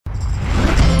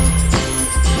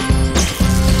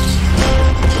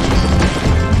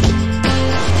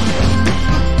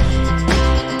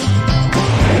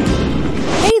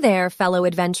there, fellow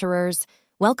adventurers.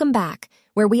 Welcome back,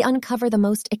 where we uncover the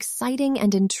most exciting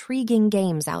and intriguing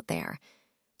games out there.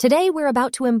 Today, we're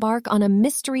about to embark on a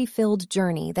mystery-filled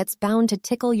journey that's bound to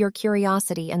tickle your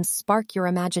curiosity and spark your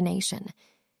imagination.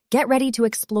 Get ready to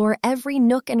explore every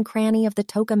nook and cranny of the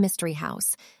Toca Mystery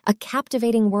House, a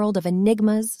captivating world of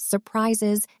enigmas,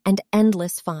 surprises, and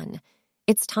endless fun.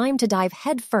 It's time to dive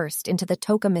headfirst into the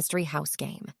Toca Mystery House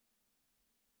game.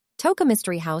 Toca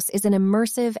Mystery House is an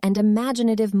immersive and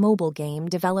imaginative mobile game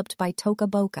developed by Toca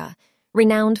Boca,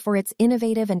 renowned for its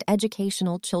innovative and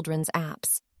educational children's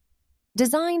apps.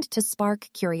 Designed to spark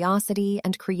curiosity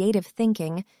and creative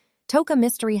thinking, Toca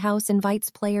Mystery House invites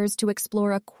players to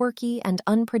explore a quirky and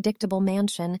unpredictable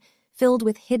mansion filled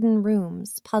with hidden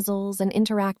rooms, puzzles, and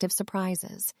interactive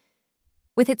surprises.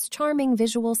 With its charming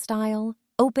visual style,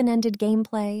 open-ended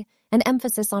gameplay, and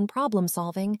emphasis on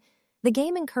problem-solving, the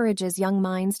game encourages young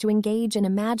minds to engage in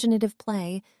imaginative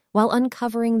play while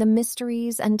uncovering the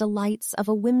mysteries and delights of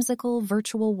a whimsical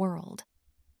virtual world.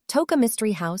 Toca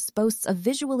Mystery House boasts a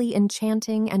visually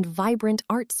enchanting and vibrant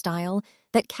art style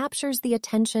that captures the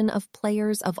attention of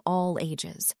players of all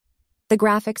ages. The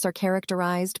graphics are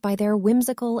characterized by their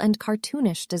whimsical and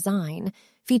cartoonish design,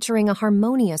 featuring a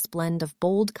harmonious blend of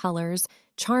bold colors,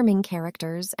 charming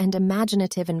characters, and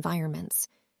imaginative environments.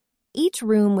 Each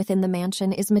room within the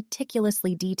mansion is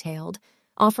meticulously detailed,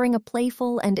 offering a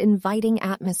playful and inviting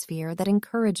atmosphere that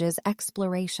encourages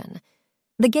exploration.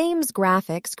 The game's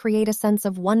graphics create a sense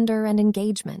of wonder and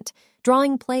engagement,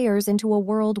 drawing players into a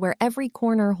world where every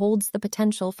corner holds the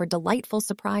potential for delightful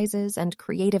surprises and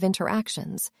creative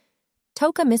interactions.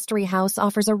 Toca Mystery House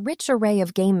offers a rich array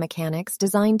of game mechanics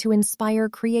designed to inspire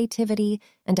creativity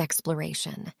and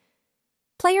exploration.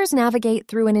 Players navigate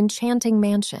through an enchanting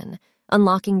mansion,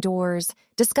 unlocking doors,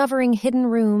 discovering hidden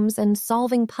rooms, and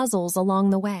solving puzzles along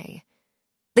the way.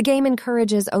 The game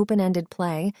encourages open-ended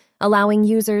play, allowing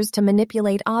users to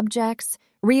manipulate objects,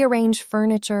 rearrange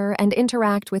furniture, and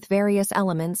interact with various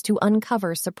elements to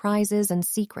uncover surprises and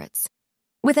secrets.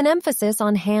 With an emphasis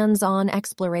on hands-on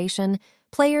exploration,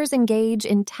 players engage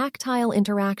in tactile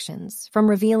interactions, from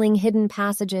revealing hidden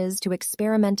passages to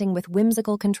experimenting with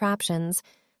whimsical contraptions,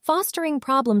 fostering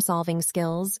problem-solving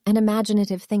skills and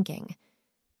imaginative thinking.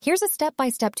 Here's a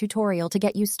step-by-step tutorial to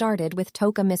get you started with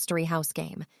Toca Mystery House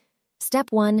game.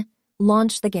 Step 1.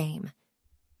 Launch the game.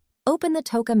 Open the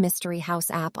Toca Mystery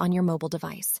House app on your mobile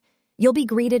device. You'll be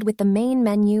greeted with the main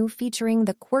menu featuring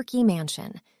the quirky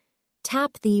mansion.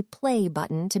 Tap the Play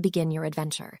button to begin your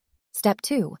adventure. Step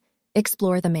 2.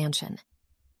 Explore the mansion.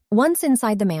 Once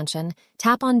inside the mansion,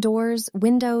 tap on doors,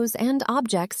 windows, and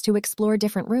objects to explore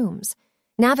different rooms.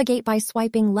 Navigate by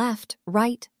swiping left,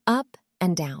 right, up,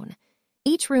 and down.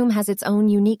 Each room has its own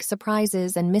unique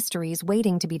surprises and mysteries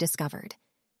waiting to be discovered.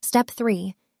 Step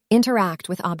 3. Interact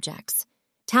with objects.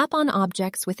 Tap on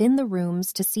objects within the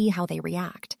rooms to see how they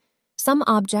react. Some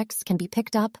objects can be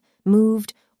picked up,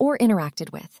 moved, or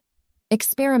interacted with.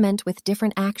 Experiment with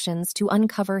different actions to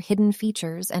uncover hidden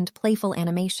features and playful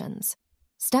animations.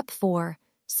 Step 4.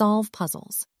 Solve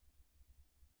puzzles.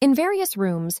 In various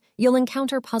rooms, you'll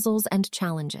encounter puzzles and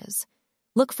challenges.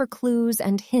 Look for clues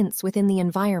and hints within the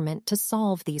environment to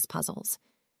solve these puzzles.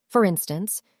 For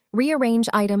instance, rearrange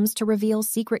items to reveal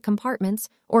secret compartments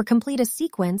or complete a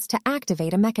sequence to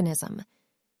activate a mechanism.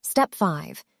 Step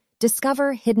 5.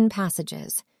 Discover hidden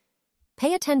passages.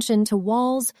 Pay attention to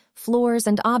walls, floors,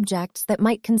 and objects that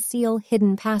might conceal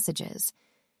hidden passages.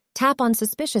 Tap on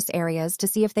suspicious areas to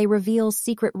see if they reveal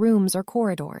secret rooms or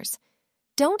corridors.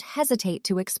 Don't hesitate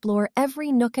to explore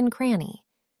every nook and cranny.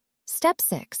 Step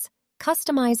 6.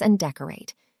 Customize and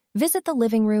decorate. Visit the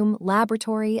living room,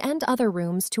 laboratory, and other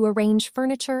rooms to arrange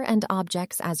furniture and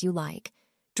objects as you like.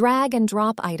 Drag and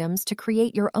drop items to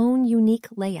create your own unique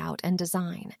layout and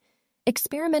design.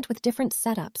 Experiment with different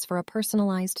setups for a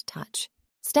personalized touch.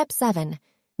 Step 7.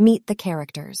 Meet the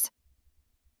characters.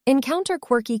 Encounter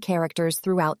quirky characters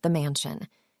throughout the mansion.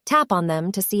 Tap on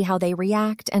them to see how they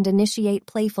react and initiate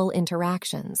playful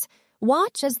interactions.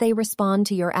 Watch as they respond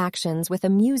to your actions with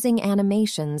amusing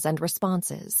animations and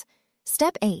responses.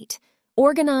 Step 8.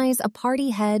 Organize a party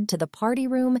head to the party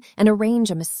room and arrange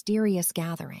a mysterious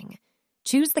gathering.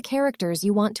 Choose the characters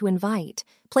you want to invite,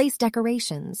 place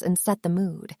decorations, and set the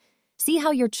mood. See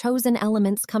how your chosen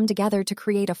elements come together to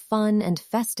create a fun and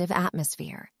festive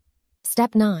atmosphere.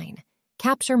 Step 9.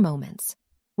 Capture moments.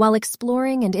 While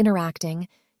exploring and interacting,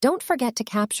 don't forget to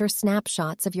capture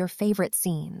snapshots of your favorite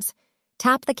scenes.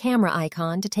 Tap the camera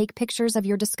icon to take pictures of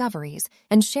your discoveries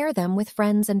and share them with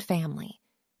friends and family.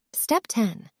 Step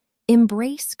 10.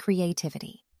 Embrace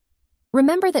creativity.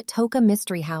 Remember that Toca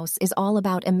Mystery House is all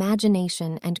about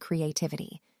imagination and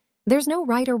creativity. There's no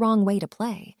right or wrong way to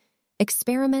play.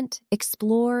 Experiment,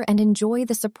 explore, and enjoy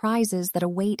the surprises that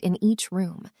await in each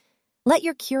room. Let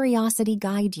your curiosity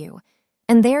guide you.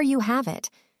 And there you have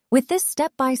it. With this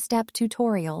step-by-step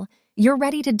tutorial, you're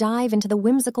ready to dive into the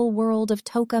whimsical world of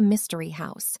Toca Mystery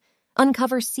House.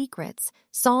 Uncover secrets,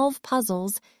 solve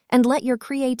puzzles, and let your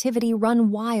creativity run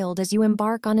wild as you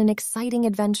embark on an exciting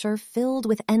adventure filled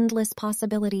with endless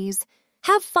possibilities.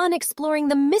 Have fun exploring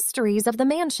the mysteries of the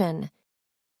mansion.